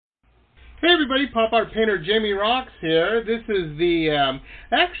Hey everybody, pop art painter Jamie Rocks here. This is the,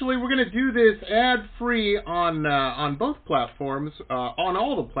 actually we're going to do this ad-free on both platforms, on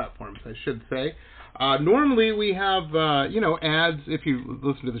all the platforms I should say. Normally we have, ads if you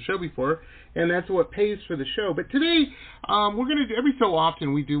listen to the show before, and that's what pays for the show. But today, we're going to do, every so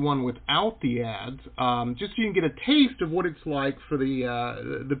often we do one without the ads, just so you can get a taste of what it's like for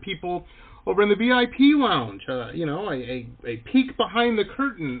the people over in the VIP lounge, a peek behind the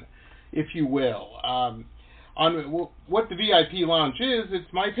curtain, if you will. On what the VIP lounge is, it's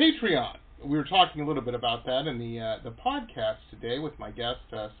my Patreon. We were talking a little bit about that in the podcast today with my guest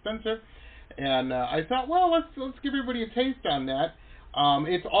Spencer, and I thought, well, let's give everybody a taste on that.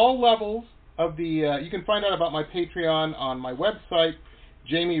 It's all levels of the. You can find out about my Patreon on my website,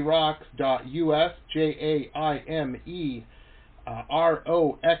 jamierocks.us,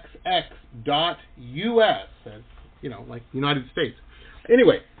 JAMIEROXX.US, as like United States.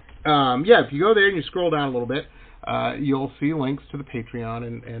 Anyway. If you go there and you scroll down a little bit, you'll see links to the Patreon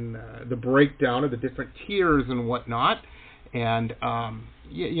and the breakdown of the different tiers and whatnot. And,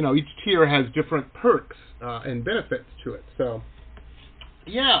 each tier has different perks and benefits to it. So,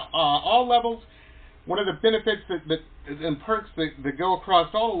 all levels. One of the benefits and perks that go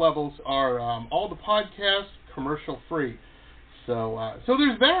across all the levels are all the podcasts commercial free. So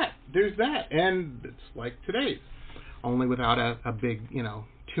there's that. And it's like today's, only without a big,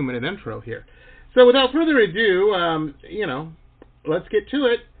 2-minute intro here. So without further ado, let's get to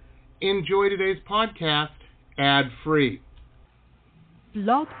it. Enjoy today's podcast ad-free.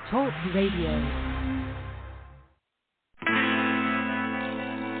 Blog Talk Radio.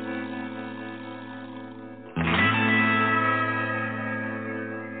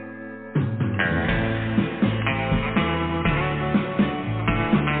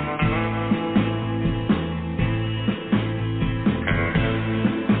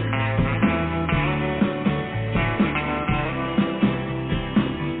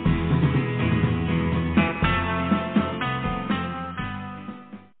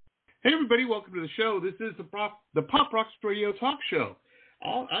 Welcome to the show. This is the Pop Rocks Radio Talk Show.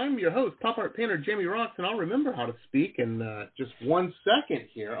 I'm your host, Pop Art Painter Jamie Rocks, and I'll remember how to speak in just 1 second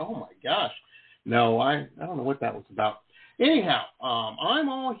here. Oh my gosh. No, I don't know what that was about. Anyhow, I'm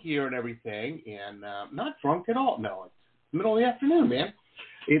all here and everything, and not drunk at all. No, it's the middle of the afternoon, man.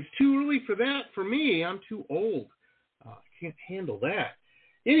 It's too early for that for me. I'm too old. I can't handle that.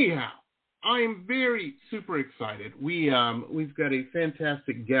 Anyhow, I am very super excited. We've got a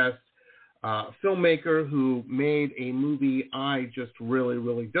fantastic guest. Filmmaker who made a movie I just really,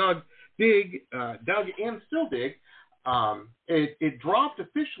 really dug and still dig. It dropped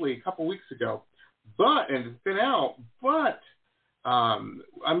officially a couple weeks ago, and it's been out, but I'm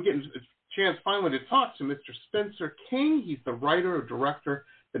getting a chance finally to talk to Mr. Spencer King. He's the writer or director.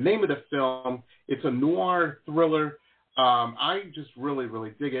 The name of the film, it's a noir thriller. I just really,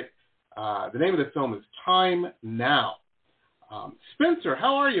 really dig it. The name of the film is Time Now. Spencer,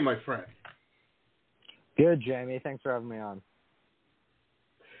 how are you, my friend? Good, Jamie. Thanks for having me on.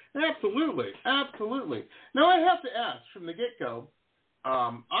 Absolutely. Now, I have to ask from the get-go,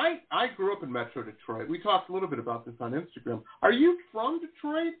 I grew up in Metro Detroit. We talked a little bit about this on Instagram. Are you from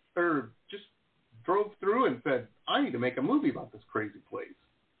Detroit, or just drove through and said, I need to make a movie about this crazy place?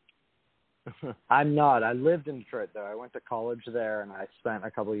 I'm not. I lived in Detroit, though. I went to college there, and I spent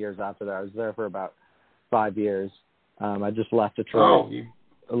a couple of years after that. I was there for about 5 years. I just left Detroit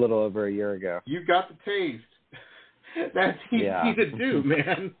a little over a year ago. You got the taste. That's easy to do,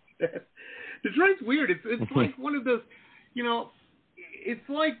 man. Detroit's weird. It's like one of those, it's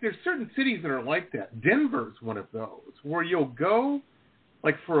like there's certain cities that are like that. Denver's one of those where you'll go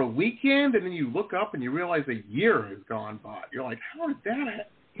like for a weekend and then you look up and you realize a year has gone by. You're like, how did that happen?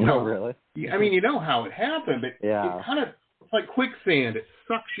 Oh, really? I mean, you know how it happened, but it kind of, it's like quicksand. It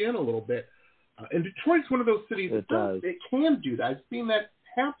sucks you in a little bit. And Detroit's one of those cities that it can do that. I've seen that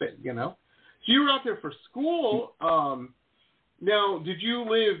happen, So you were out there for school. Now, did you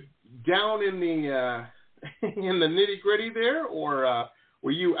live down in the in the nitty gritty there, or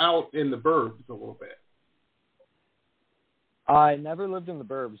were you out in the burbs a little bit? I never lived in the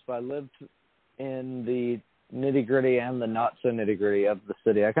burbs, but I lived in the nitty gritty and the not so nitty gritty of the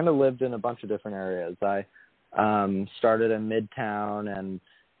city. I kind of lived in a bunch of different areas. I started in Midtown, and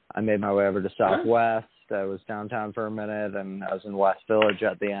I made my way over to Southwest. I was downtown for a minute, and I was in West Village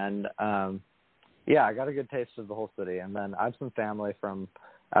at the end. I got a good taste of the whole city. And then I have some family from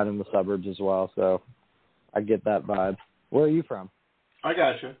out in the suburbs as well, so I get that vibe. Where are you from? I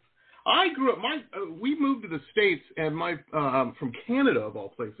gotcha. I grew up. We moved to the States, and from Canada of all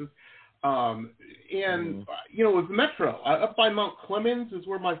places. And it was Metro up by Mount Clemens is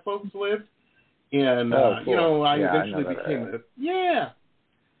where my folks lived, and cool. I Yeah, eventually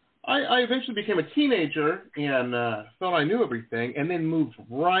I eventually became a teenager and thought I knew everything, and then moved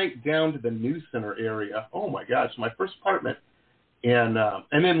right down to the New Center area. Oh my gosh, my first apartment, and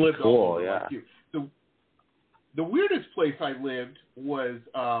then lived all over like you. So the weirdest place I lived was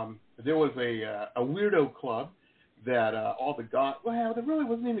there was a weirdo club that all the goths. Well, there really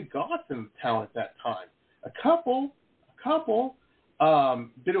wasn't any goths in town at that time. A couple, but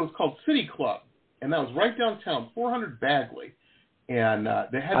it was called City Club, and that was right downtown, 400 Bagley. And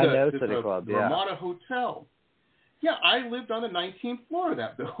they had City Club, Ramada Hotel. Yeah, I lived on the 19th floor of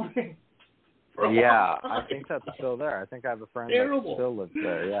that building. I think that's still there. I think I have a friend that still lives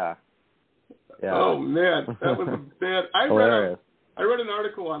there. Yeah. Oh man, that was bad. I read an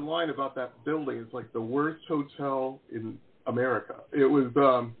article online about that building. It's like the worst hotel in America. It was,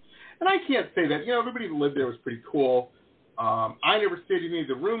 and I can't say that. Everybody who lived there was pretty cool. I never stayed in any of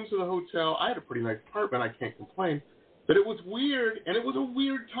the rooms of the hotel. I had a pretty nice apartment. I can't complain. But it was weird, and it was a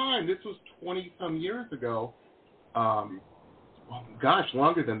weird time. This was 20-some years ago.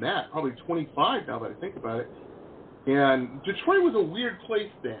 Longer than that. Probably 25 now that I think about it. And Detroit was a weird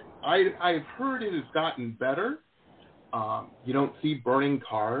place then. I've heard it has gotten better. You don't see burning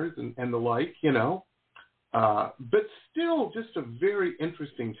cars and the like, But still just a very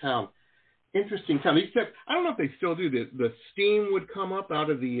interesting town. Except, I don't know if they still do this. The steam would come up out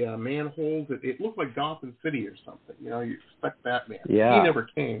of the manholes. It looked like Gotham City or something. You expect Batman. Yeah. He never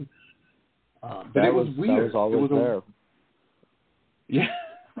came. But it was weird. That was always there. Yeah.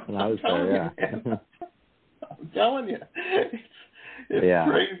 When I was there, yeah. I'm telling you. It's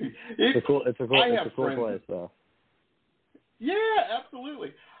crazy. It's a cool place, though. Yeah,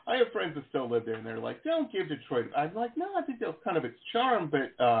 absolutely. I have friends that still live there, and they're like, don't give Detroit. I'm like, no, I think that was kind of its charm,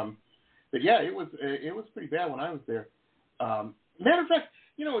 but yeah, it was pretty bad when I was there. Matter of fact,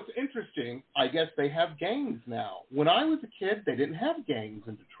 it's interesting. I guess they have gangs now. When I was a kid, they didn't have gangs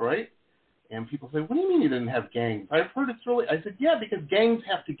in Detroit. And people say, what do you mean you didn't have gangs? I've heard it's really... I said, yeah, because gangs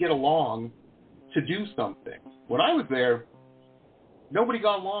have to get along to do something. When I was there, nobody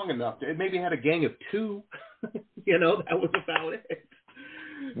got along enough. It maybe had a gang of 2. That was about it.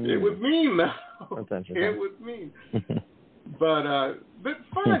 It was mean, though. That's interesting. It was mean. But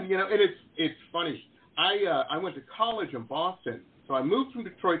fun, and it's funny. I went to college in Boston, so I moved from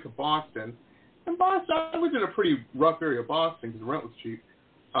Detroit to Boston. And Boston, I was in a pretty rough area of Boston because the rent was cheap.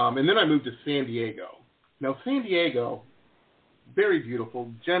 And then I moved to San Diego. Now, San Diego, very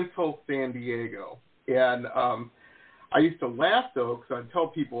beautiful, gentle San Diego. And I used to laugh, though, because I'd tell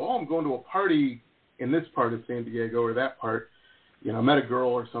people, I'm going to a party in this part of San Diego or that part. I met a girl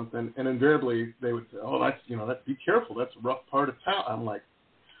or something, and invariably they would say, that's be careful, that's a rough part of town. I'm like,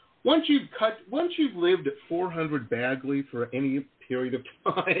 once you've lived at 400 Bagley for any period of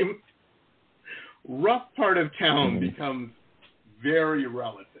time, rough part of town becomes very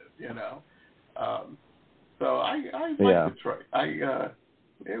relative, So I like Detroit.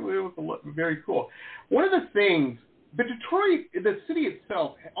 It was very cool. One of the things, but Detroit, the city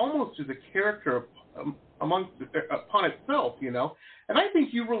itself, almost is a character upon itself, and I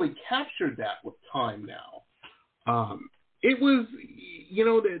think you really captured that with time now. It was,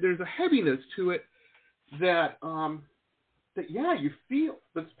 there's a heaviness to it that you feel,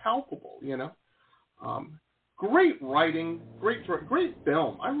 that's palpable, Great writing, great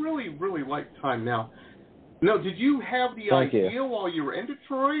film. I really, really like Time Now. Now, did you have the idea while you were in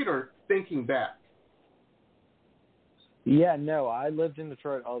Detroit or thinking back? Yeah, no, I lived in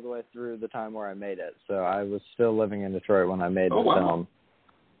Detroit all the way through the time where I made it. So I was still living in Detroit when I made the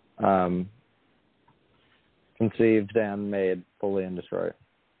film. Conceived and made fully in Detroit.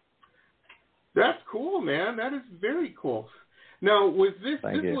 That's cool, man. That is very cool. Now, was this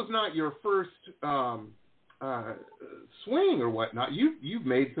was not your first swing or whatnot. You've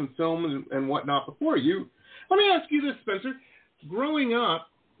made some film and whatnot before. Let me ask you this, Spencer. Growing up,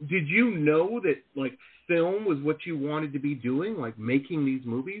 did you know that like film was what you wanted to be doing, like making these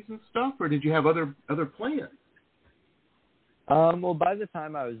movies and stuff, or did you have other plans? Well, by the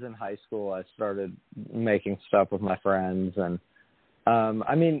time I was in high school, I started making stuff with my friends, and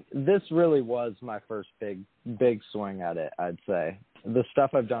this really was my first big swing at it, I'd say. The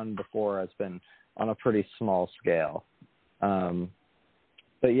stuff I've done before has been on a pretty small scale.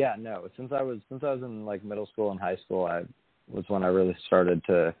 But yeah, no, since I was in like middle school and high school, was when I really started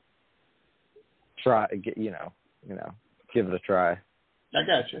to try, give it a try. I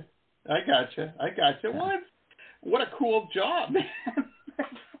gotcha. Yeah. What a cool job, man. That's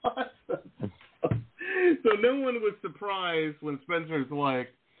awesome. So no one was surprised when Spencer's like,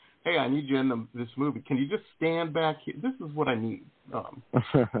 hey, I need you in this movie. Can you just stand back here? This is what I need.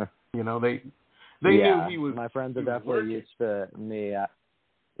 You know, they knew he was. My friends are definitely working. used to me.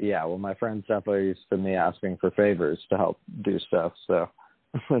 My friends definitely used to me asking for favors to help do stuff. So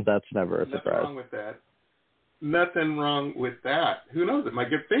that's never a surprise. Nothing wrong with that. Nothing wrong with that. Who knows? It might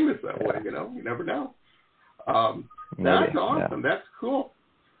get famous that way. You know, you never know. That's awesome. That's cool.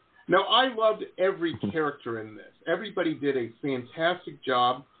 Now, I loved every character in this. Everybody did a fantastic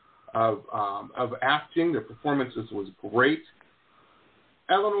job of acting. Their performances was great.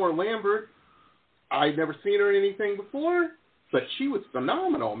 Eleanor Lambert, I'd never seen her in anything before, but she was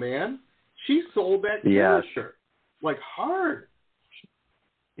phenomenal, man. She sold that character like hard.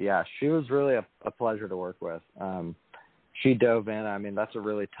 Yeah, she was really a pleasure to work with. She dove in. I mean, that's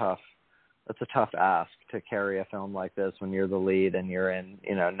a tough ask to carry a film like this when you're the lead and you're in,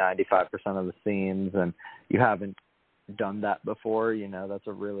 95% of the scenes and you haven't done that before. You know, that's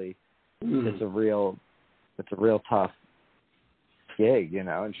it's a real tough gig,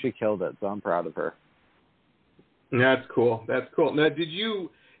 and she killed it. So I'm proud of her. That's cool. Now, did you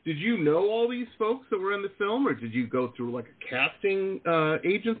know all these folks that were in the film, or did you go through like a casting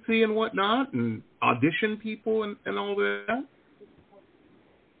agency and whatnot and audition people and all that?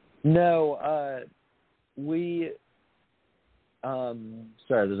 No, we. Sorry,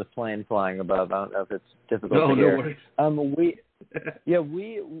 there's a plane flying above. I don't know if it's difficult to hear. No worries.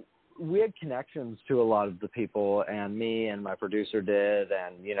 We had connections to a lot of the people, and me and my producer did,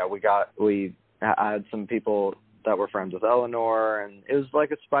 and I had some people that were friends with Eleanor, and it was like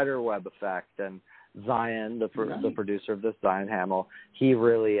a spider web effect. And Zion, the producer of this, Zion Hamill, he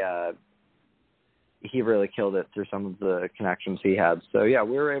really killed it through some of the connections he had. So yeah,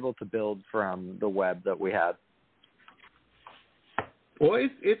 we were able to build from the web that we had. Well,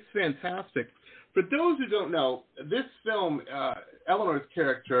 it's fantastic. For those who don't know, this film, Eleanor's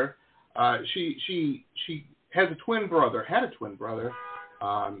character, she had a twin brother,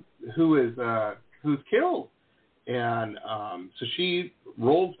 who's killed. And so she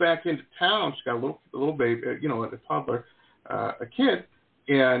rolls back into town. She's got a little baby, a toddler, a kid,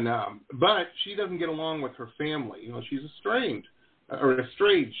 and but she doesn't get along with her family. She's estranged.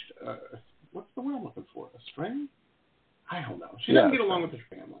 What's the word I'm looking for? Estranged? I don't know. She doesn't get along with her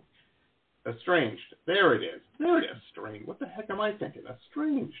family. Estranged. There it is. Estranged. What the heck am I thinking?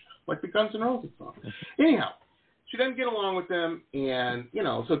 Estranged. Like the Guns N' Roses song. Anyhow, she doesn't get along with them, and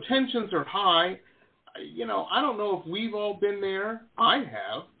so tensions are high. I don't know if we've all been there. I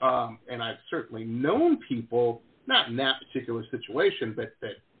have, and I've certainly known people, not in that particular situation, but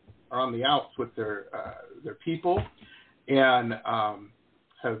that are on the outs with their people, and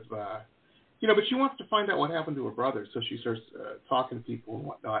have, but she wants to find out what happened to her brother, so she starts talking to people and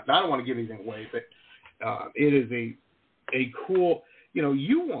whatnot. And I don't want to give anything away, but it is a cool,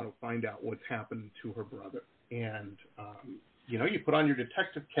 you want to find out what's happened to her brother, and you put on your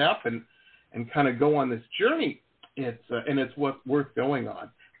detective cap and kind of go on this journey. It's what's worth going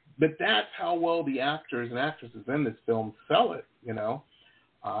on. But that's how well the actors and actresses in this film sell it.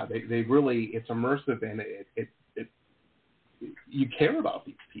 They really, it's immersive, and it you care about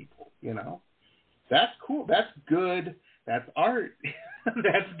these people. That's cool. That's good. That's art.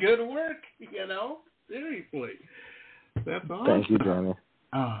 That's good work. Seriously, that's awesome. Thank you, Jeremy.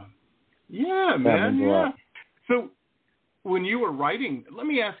 Yeah, man. Yeah. So, when you were writing, let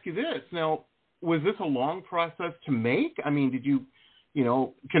me ask you this. Now, was this a long process to make? I mean, did you,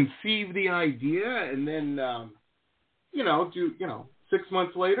 conceive the idea and then, 6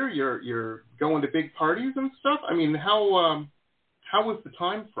 months later you're going to big parties and stuff? I mean, how was the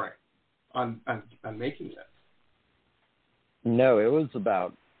time frame on making this? No, it was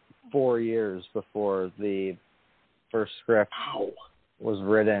about 4 years before the first script was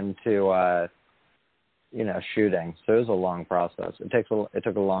written to, shooting. So it was a long process. It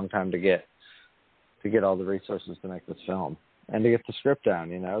took a long time to get all the resources to make this film and to get the script down.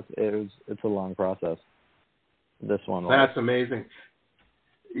 It's a long process. This one was. That's amazing.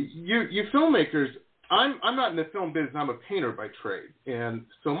 You filmmakers, I'm not in the film business. I'm a painter by trade, and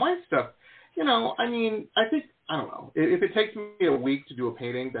so my stuff, I don't know. If it takes me a week to do a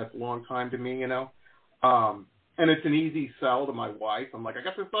painting, that's a long time to me. And it's an easy sell to my wife. I'm like, I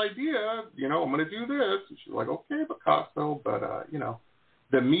got this idea, I'm going to do this. And she's like, okay, Picasso, but,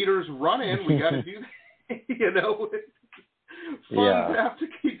 the meter's running. We got to do that. Funds have to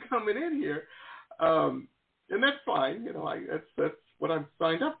keep coming in here. And that's fine. That's what I'm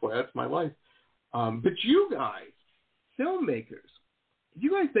signed up for. That's my life. But you guys, filmmakers,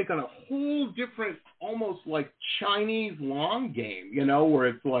 you guys think on a whole different, almost like Chinese long game, where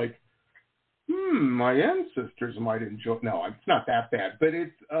it's like, My ancestors might enjoy. No, it's not that bad, but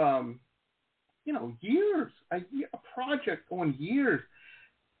it's years. A project going years.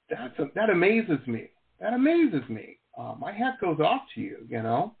 That amazes me. That amazes me. My hat goes off to you.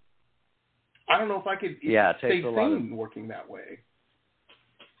 I don't know if I could stay sane working that way.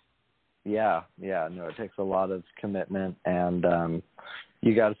 Yeah, no, it takes a lot of commitment, and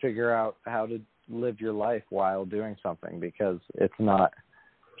you got to figure out how to live your life while doing something, because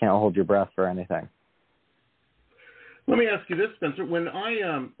can't hold your breath for anything. Let me ask you this, Spencer. When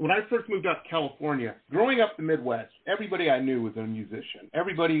I first moved out to California, growing up in the Midwest, everybody I knew was a musician.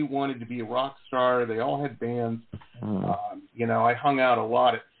 Everybody wanted to be a rock star. They all had bands. I hung out a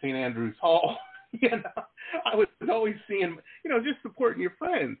lot at St. Andrews Hall. I was always seeing, just supporting your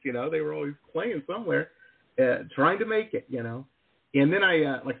friends. They were always playing somewhere, trying to make it. And then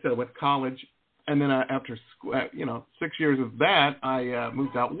I, like I said, I went to college, and then after school, 6 years of that, I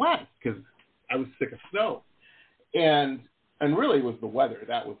moved out west because I was sick of snow. And really it was the weather.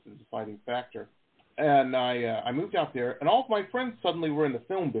 That was the deciding factor. And I moved out there, and all of my friends suddenly were in the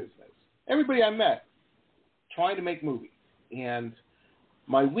film business. Everybody I met trying to make movies. And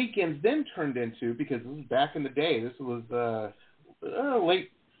my weekends then turned into, because this was back in the day, this was late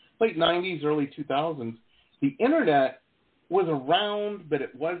 90s, early 2000s, the internet was around, but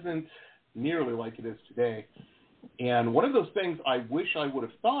it wasn't nearly like it is today. And one of those things I wish I would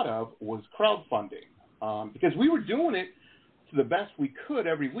have thought of was crowdfunding. Because we were doing it to the best we could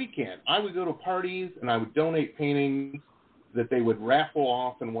every weekend. I would go to parties and I would donate paintings that they would raffle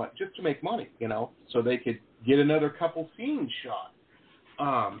off and just to make money, so they could get another couple scenes shot.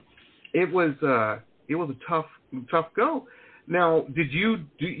 It was a tough go. Now, did you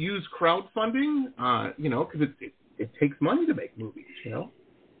use crowdfunding? Because it takes money to make movies,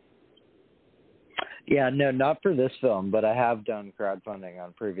 Yeah, no, not for this film, but I have done crowdfunding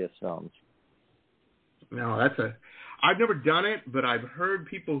on previous films. No, I've never done it, but I've heard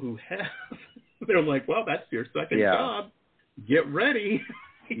people who have. They're like, well, that's your second job. Get ready.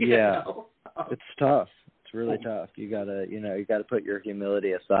 Yeah. It's tough. It's really tough. You gotta put your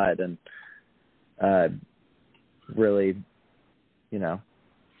humility aside and really,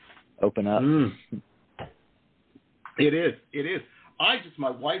 open up. It is. My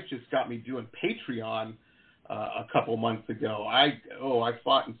wife just got me doing Patreon a couple months ago. I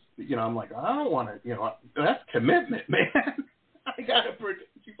fought and, I'm like, I don't want to, that's commitment, man. I got to produce.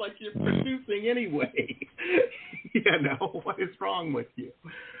 She's like, you're producing anyway. What is wrong with you?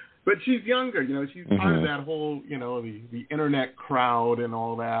 But she's younger, she's part of that whole, the internet crowd and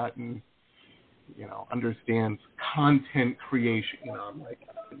all that, and, understands content creation. I'm like,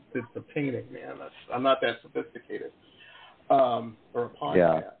 it's a painting, man. I'm not that sophisticated. Or a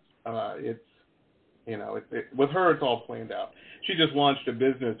podcast. It's, with her, it's all planned out. She just launched a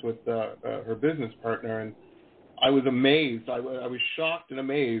business with her business partner, and I was amazed. I was shocked and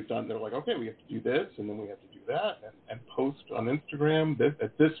amazed. They're like, okay, we have to do this, and then we have to do that, and post on Instagram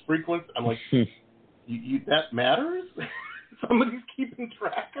at this frequency. I'm like, you that matters? Somebody's keeping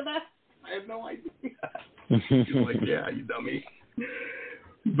track of that? I had no idea. She's like, yeah, you dummy.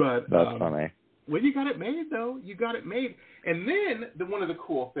 But that's funny. Well, you got it made, though. You got it made. And then one of the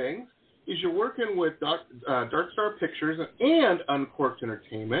cool things is you're working with Dark Star Pictures and Uncorked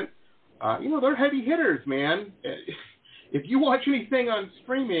Entertainment. They're heavy hitters, man. If you watch anything on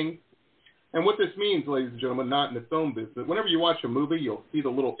streaming, and what this means, ladies and gentlemen, not in the film business, whenever you watch a movie, you'll see the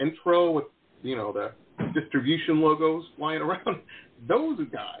little intro with, the distribution logos flying around. Those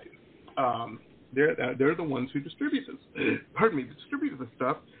guys, they're the ones who distribute the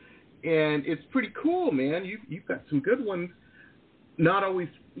stuff. And it's pretty cool, man. You've got some good ones. Not always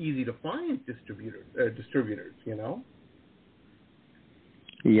easy to find distributors.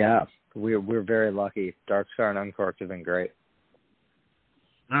 Yeah, we're very lucky. Dark Star and Uncorked have been great.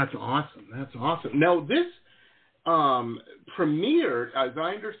 That's awesome. Now this premiered, as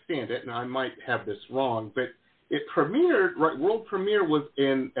I understand it, and I might have this wrong, but it premiered. Right, world premiere was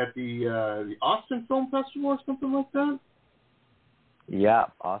at the Austin Film Festival or something like that. Yeah,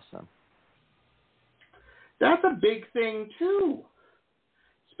 awesome. That's a big thing, too.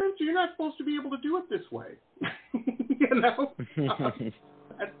 Spencer, you're not supposed to be able to do it this way. That's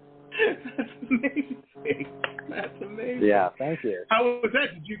amazing. That's amazing. Yeah, thank you. How was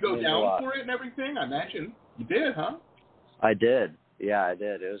that? Did you go down for it and everything? I imagine you did, huh? I did. Yeah, I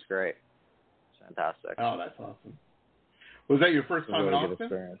did. It was great. It's fantastic. Oh, that's awesome. Was that your first time in Austin? Good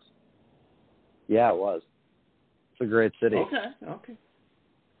experience. Yeah, it was. It's a great city. Okay.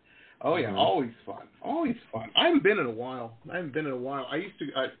 Oh, yeah, always fun. I haven't been in a while. I used to,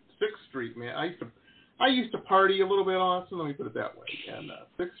 6th Street, man. I used to party a little bit in Austin, let me put it that way. And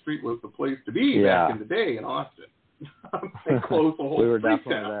 6th Street was the place to be back in the day in Austin. They closed the whole we were street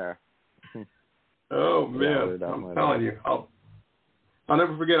definitely down. there. Oh, man. Yeah, I'm telling you. I'll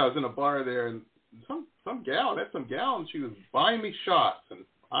never forget, I was in a bar there, and some gal, and she was buying me shots, and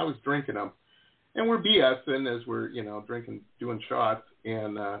I was drinking them. And we're BSing as we're, drinking, doing shots.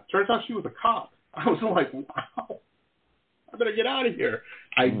 And turns out she was a cop. I was like, wow, I better get out of here.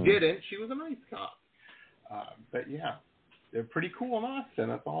 I didn't. She was a nice cop. But, yeah, they're pretty cool in Austin.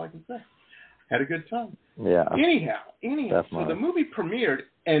 That's all I can say. Had a good time. Yeah. Anyhow, Definitely. so the movie premiered,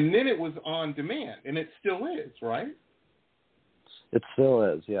 and then it was on demand, and it still is, right? It still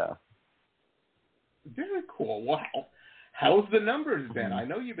is, yeah. Very cool. Wow. How's the numbers been? I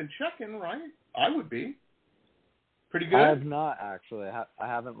know you've been checking, right? I would be. Pretty good? I have not, actually. I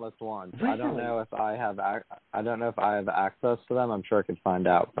haven't looked once. Really? I don't know if I have access to them. I'm sure I could find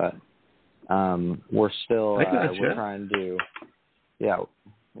out, but we're still we're trying to yeah.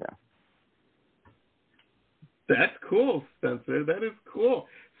 That's cool, Spencer. That is cool.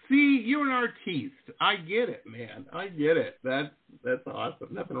 See, you're an artiste. I get it, man. I get it. That's awesome.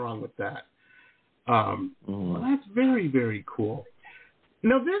 Nothing wrong with that. Well, that's very, very cool.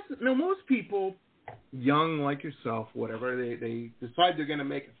 Now, most people, young like yourself, whatever, they decide they're going to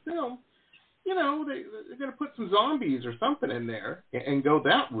make a film. They're going to put some zombies or something in there and go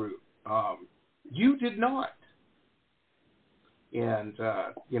that route. You did not. And,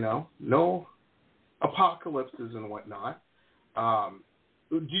 no apocalypses and whatnot.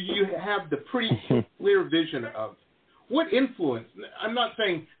 Do you have the pretty clear vision of what influence? I'm not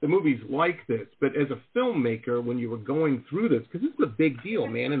saying the movie's like this, but as a filmmaker, when you were going through this, because this is a big deal,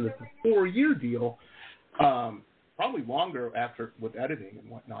 man, and it's a 4-year deal, probably longer after with editing and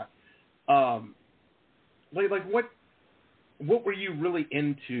whatnot. Like what were you really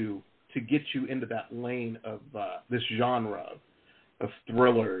into to get you into that lane of this genre of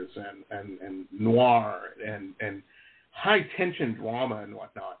thrillers and noir and high tension drama and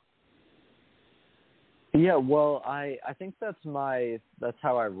whatnot? Yeah, well, I think that's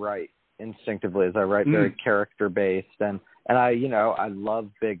how I write instinctively. Is I write very character based, and I love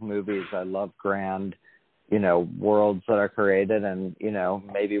big movies. I love grand, worlds that are created, and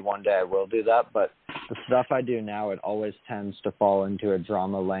maybe one day I will do that. But the stuff I do now, it always tends to fall into a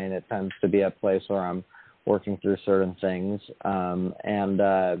drama lane. It tends to be a place where I'm working through certain things,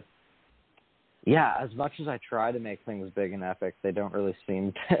 yeah, as much as I try to make things big and epic, they don't really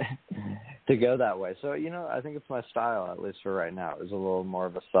seem to go that way. So, I think it's my style, at least for right now. It's a little more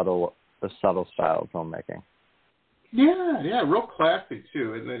of a subtle style of filmmaking. Yeah, real classy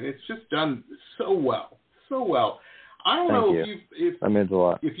too, and it's just done so well. I don't know if that means a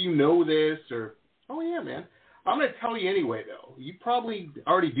lot. If you know this or yeah, man. I'm going to tell you anyway, though. You probably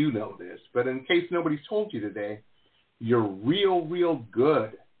already do know this, but in case nobody's told you today, you're real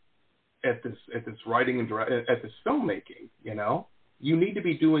good at this writing and at this filmmaking. You need to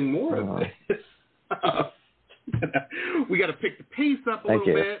be doing more of this. We got to pick the pace up a little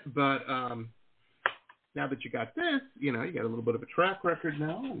bit, but now that you got this, you got a little bit of a track record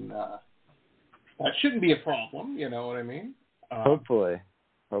now, and that shouldn't be a problem. You know what I mean? Hopefully,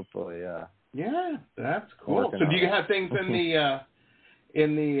 yeah. Yeah, that's cool. So do you have things in the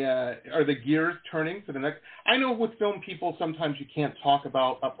are the gears turning for the next? I know with film people sometimes you can't talk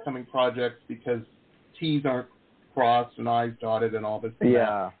about upcoming projects because T's aren't crossed and I's dotted and all this.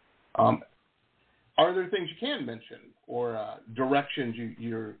 Yeah. Are there things you can mention or directions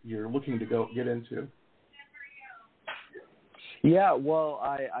you're looking to get into? Yeah, well,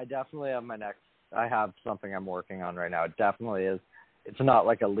 I definitely have I have something I'm working on right now. It definitely is. It's not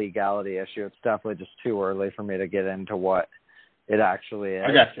like a legality issue. It's definitely just too early for me to get into what it actually is.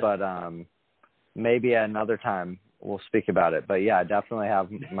 I gotcha. But maybe another time we'll speak about it. But yeah, I definitely have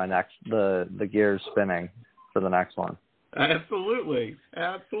the gears spinning for the next one. Absolutely.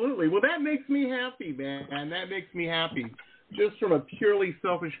 Well, that makes me happy, man. That makes me happy. Just from a purely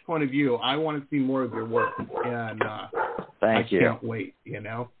selfish point of view, I want to see more of your work, and I can't wait.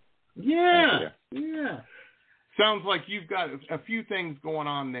 Yeah. Sounds like you've got a few things going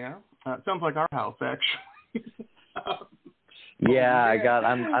on there. Sounds like our house, actually.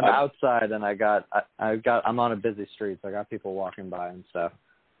 I'm outside, and I'm on a busy street, so I got people walking by and stuff.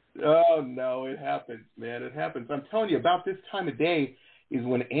 Oh no, it happens, man. It happens. I'm telling you, about this time of day is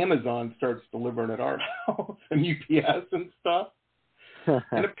when Amazon starts delivering at our house and UPS and stuff.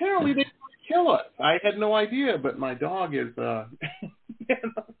 And apparently they kill us. I had no idea, but my dog is,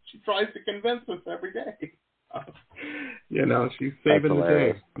 she tries to convince us every day. She's saving the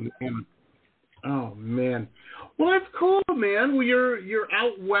day. Oh, man. Well, that's cool, man. Well, you're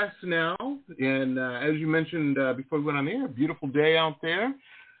out west now, and as you mentioned before we went on the air, beautiful day out there.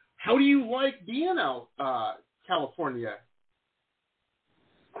 How do you like being out California?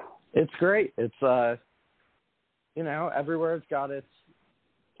 It's great. It's everywhere's got its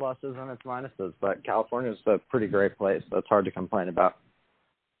pluses and its minuses, but California's a pretty great place. That's hard to complain about.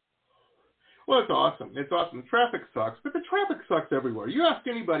 Well, it's awesome. It's awesome. The traffic sucks, but the traffic sucks everywhere. You ask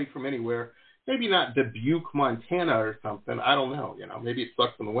anybody from anywhere, maybe not Dubuque, Montana or something. I don't know. Maybe it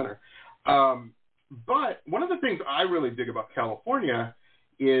sucks in the winter. But one of the things I really dig about California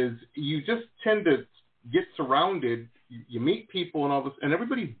is you just tend to get surrounded. You meet people and all this, and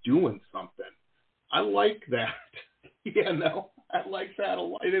everybody's doing something. I like that. I like that a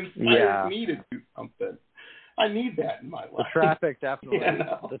lot. It inspires me to do something. I need that in my life. The traffic definitely.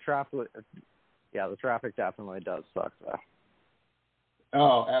 The traffic definitely does suck, though.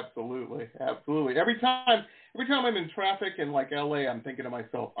 Oh, absolutely. Every time I'm in traffic in like LA, I'm thinking to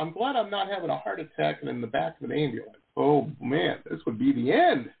myself, I'm glad I'm not having a heart attack and in the back of an ambulance. Oh man, this would be the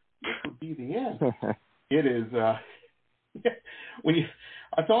end. It is.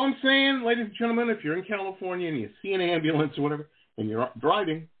 That's all I'm saying, ladies and gentlemen. If you're in California and you see an ambulance or whatever, and you're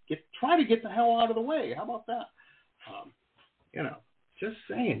driving, try to get the hell out of the way. How about that? Just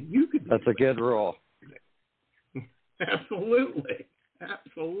saying, you could. That's a good rule. Absolutely.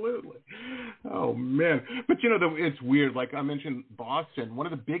 Oh man, but it's weird. Like I mentioned, Boston. One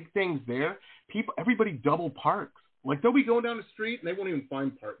of the big things there, everybody double parks. Like they'll be going down the street and they won't even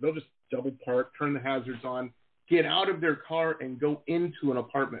find park. They'll just double park, turn the hazards on, get out of their car and go into an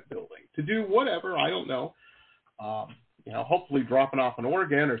apartment building to do whatever. I don't know. Hopefully dropping off an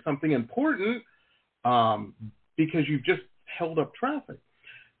organ or something important because you've just held up traffic.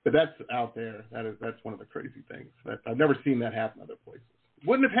 But that's out there. That's one of the crazy things. I've never seen that happen other places.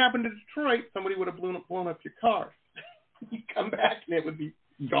 Wouldn't have happened to Detroit. Somebody would have blown up your car. You come back and it would be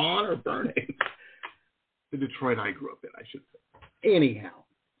gone or burning. The Detroit I grew up in, I should say. Anyhow.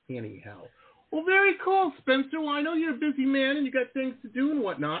 Well, very cool, Spencer. Well, I know you're a busy man and you got things to do and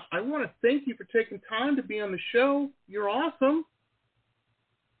whatnot. I want to thank you for taking time to be on the show. You're awesome.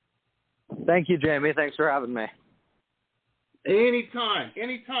 Thank you, Jamie. Thanks for having me. Anytime.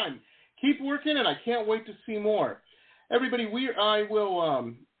 Keep working, and I can't wait to see more. Everybody, I will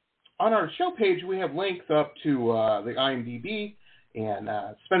on our show page, we have links up to the IMDb and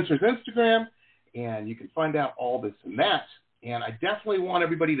Spencer's Instagram, and you can find out all this and that. And I definitely want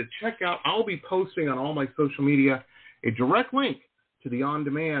everybody to check out. I'll be posting on all my social media a direct link to the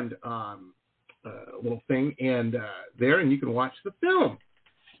on-demand little thing, and you can watch the film.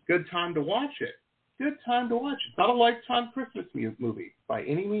 Good time to watch it. It's not a Lifetime Christmas movie by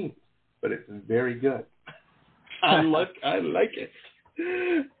any means, but it's very good. I like it.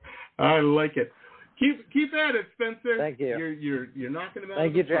 Keep at it, Spencer. Thank you. You're knocking them out.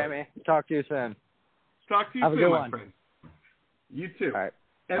 Thank you, Jamie. Talk to you soon. Talk to you soon, my one. friend. You too. All right.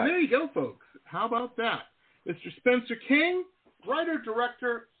 And there you go, folks. How about that? Mr. Spencer King, writer,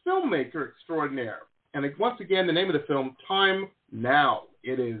 director, filmmaker extraordinaire. And once again, the name of the film, Time Now.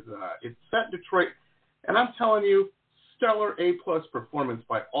 It's set in Detroit. And I'm telling you, stellar A-plus performance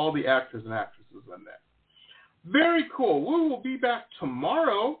by all the actors and actresses in that. Very cool. We will be back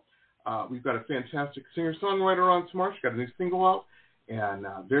tomorrow. We've got a fantastic singer-songwriter on tomorrow. She's got a new single out, and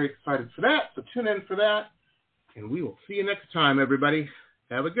very excited for that. So tune in for that, and we will see you next time, everybody.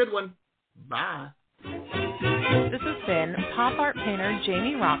 Have a good one. Bye. This has been pop art painter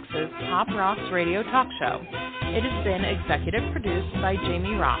Jamie Roxx's Pop Rocks Radio Talk Show. It has been executive produced by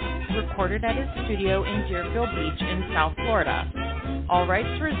Jamie Roxx, recorded at his studio in Deerfield Beach in South Florida. All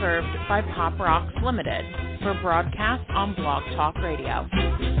rights reserved by Pop Rocks Limited for broadcast on Blog Talk Radio.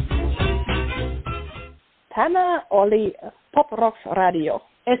 Tana Oli, Pop Rocks Radio.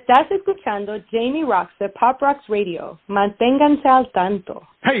 Estás escuchando Jamie Roxx de Pop Rocks Radio. Manténganse al tanto.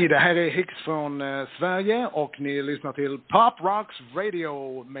 Hej, det här är Hicks från Sverige och ni lyssnar till Pop Rocks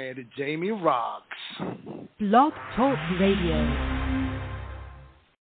Radio med Jamie Roxx. Blog Talk Radio.